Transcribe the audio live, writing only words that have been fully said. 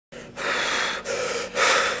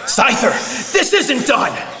Syther, this isn't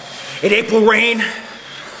done. In April Rain,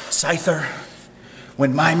 Syther,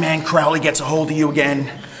 when my man Crowley gets a hold of you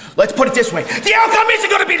again, let's put it this way, the outcome isn't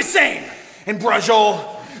gonna be the same. And Braggiol,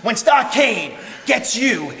 when Stockade gets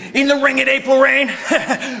you in the ring at April Rain,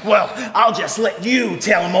 well, I'll just let you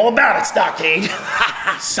tell him all about it, Stockade.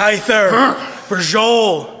 Syther,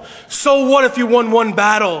 Braggiol, so what if you won one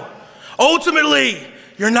battle? Ultimately,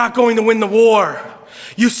 you're not going to win the war.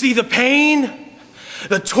 You see the pain,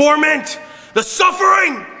 the torment, the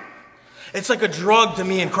suffering. It's like a drug to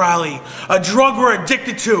me and Crowley. A drug we're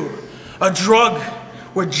addicted to. A drug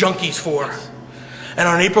we're junkies for. And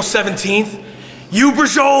on April 17th, you,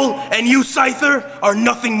 Braggiol, and you, Syther, are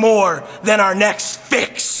nothing more than our next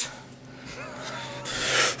fix.